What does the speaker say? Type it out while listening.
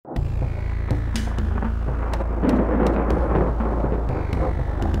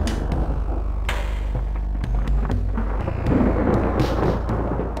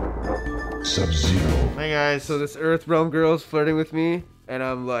Sub-Zero. Hey guys. So this Earth Realm girl's flirting with me, and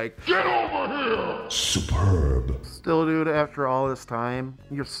I'm like, Get over here! Superb. Still, dude, after all this time,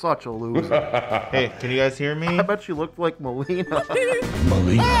 you're such a loser. Hey, can you guys hear me? I bet you looked like Melina.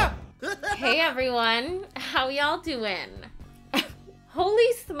 Melina. Hey everyone, how y'all doing?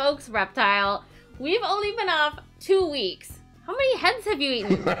 Holy smokes, Reptile. We've only been off 2 weeks. How many heads have you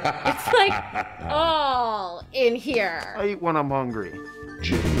eaten? It's like all in here. I eat when I'm hungry.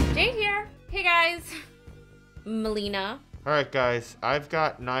 Jay here. Hey guys. Melina. Alright guys, I've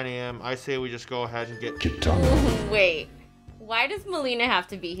got 9 a.m. I say we just go ahead and get Kitana. Wait, why does Melina have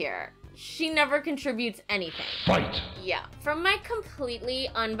to be here? She never contributes anything. Fight. Yeah, from my completely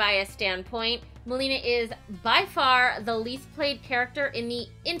unbiased standpoint, Melina is by far the least played character in the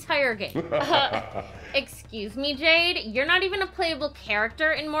entire game. Excuse me, Jade, you're not even a playable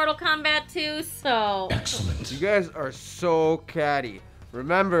character in Mortal Kombat 2, so... Excellent. you guys are so catty.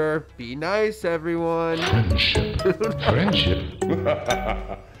 Remember, be nice, everyone. Friendship. Friendship.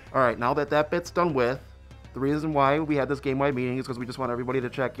 Alright, now that bit's done with, the reason why we had this game-wide meeting is because we just want everybody to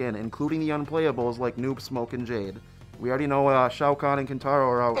check in, including the unplayables like Noob, Smoke, and Jade. We already know Shao Kahn and Kintaro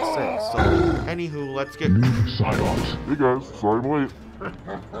are out sick, so... Anywho, let's get... Silence. Hey guys, sorry I'm late.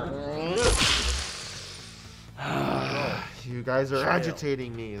 You guys are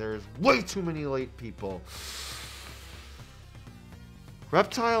agitating me. There's way too many late people.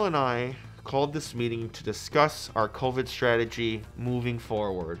 Reptile and I called this meeting to discuss our COVID strategy moving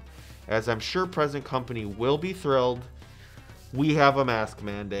forward. As I'm sure present company will be thrilled, we have a mask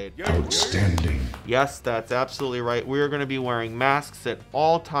mandate. Outstanding. Yes, that's absolutely right. We are going to be wearing masks at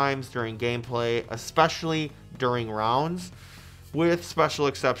all times during gameplay, especially during rounds, with special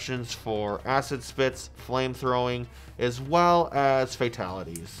exceptions for acid spits, flame throwing, as well as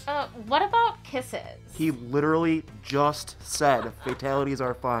fatalities. What about kisses? He literally just said fatalities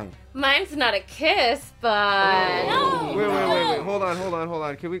are fine. Mine's not a kiss, but... No, Wait. Hold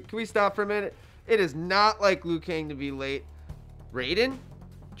on. Can we stop for a minute? It is not like Liu Kang to be late. Raiden?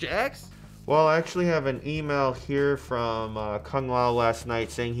 Jax? Well, I actually have an email here from Kung Lao last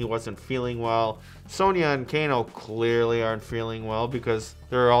night saying he wasn't feeling well. Sonya and Kano clearly aren't feeling well because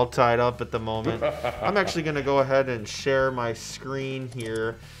they're all tied up at the moment. I'm actually going to go ahead and share my screen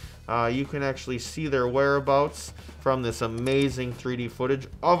here. You can actually see their whereabouts from this amazing 3D footage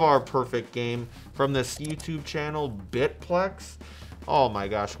of our perfect game from this YouTube channel, Bitplex. Oh my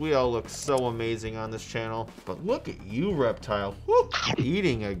gosh, we all look so amazing on this channel. But look at you, Reptile. Woo,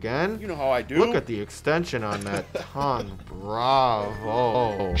 eating again. You know how I do. Look at the extension on that tongue.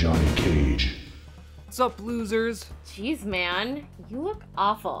 Bravo. Johnny Cage. What's up, losers? Jeez, man, you look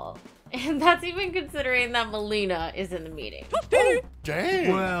awful. And that's even considering that Melina is in the meeting.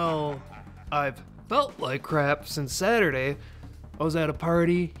 Dang. Well, I've felt like crap since Saturday. I was at a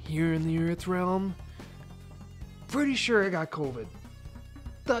party here in the Earth Realm. Pretty sure I got COVID.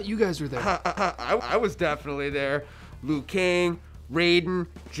 Thought you guys were there. I was definitely there. Liu Kang, Raiden,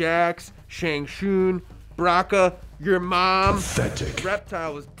 Jax, Shang Tsung, Braka, your mom. Pathetic.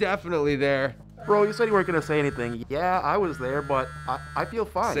 Reptile was definitely there. Bro, you said you weren't gonna say anything. Yeah, I was there, but I feel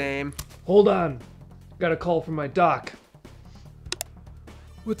fine. Same. Hold on. Got a call from my doc.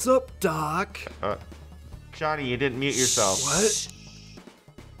 What's up, doc? Johnny, you didn't mute yourself. What?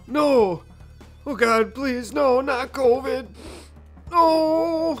 No! Oh god, please, no, not COVID.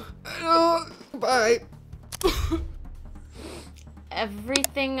 No! Bye.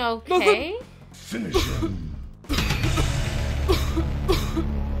 Everything okay? Finish him.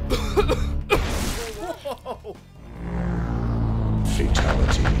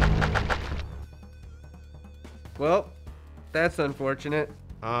 Fatality. Well, that's unfortunate.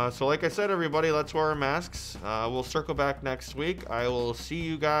 So like I said, everybody, let's wear our masks. We'll circle back next week. I will see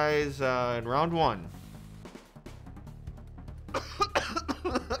you guys in round 1.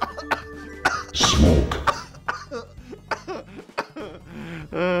 Smoke.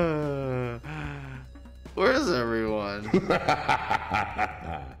 Where's everyone?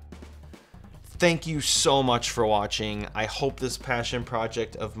 Thank you so much for watching. I hope this passion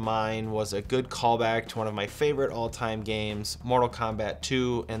project of mine was a good callback to one of my favorite all-time games, Mortal Kombat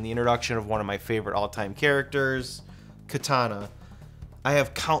 2, and the introduction of one of my favorite all-time characters, Kitana. I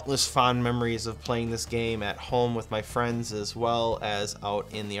have countless fond memories of playing this game at home with my friends as well as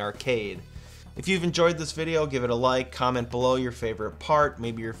out in the arcade. If you've enjoyed this video, give it a like, comment below your favorite part,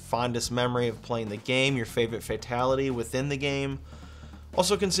 maybe your fondest memory of playing the game, your favorite fatality within the game.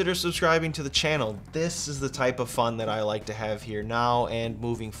 Also consider subscribing to the channel. This is the type of fun that I like to have here now and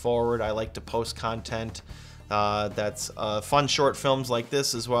moving forward. I like to post content that's fun short films like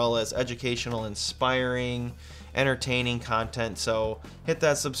this, as well as educational, inspiring, entertaining content. So hit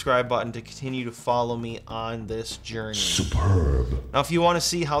that subscribe button to continue to follow me on this journey. Superb. Now, if you want to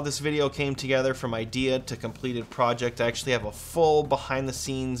see how this video came together from idea to completed project, I actually have a full behind the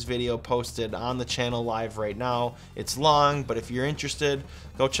scenes video posted on the channel live right now. It's long, but if you're interested,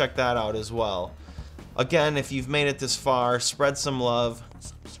 go check that out as well. Again, if you've made it this far, spread some love.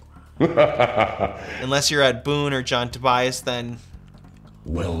 Unless you're Ed Boon or John Tobias, then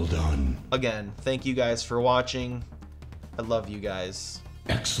Well done. again, thank you guys for watching. I love you guys.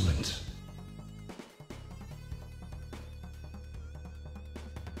 Excellent.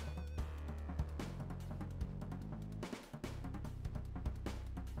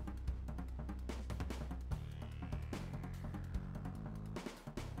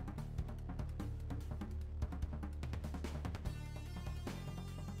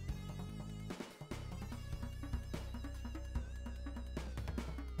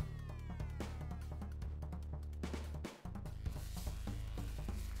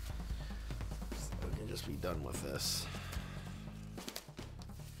 We can just be done with this.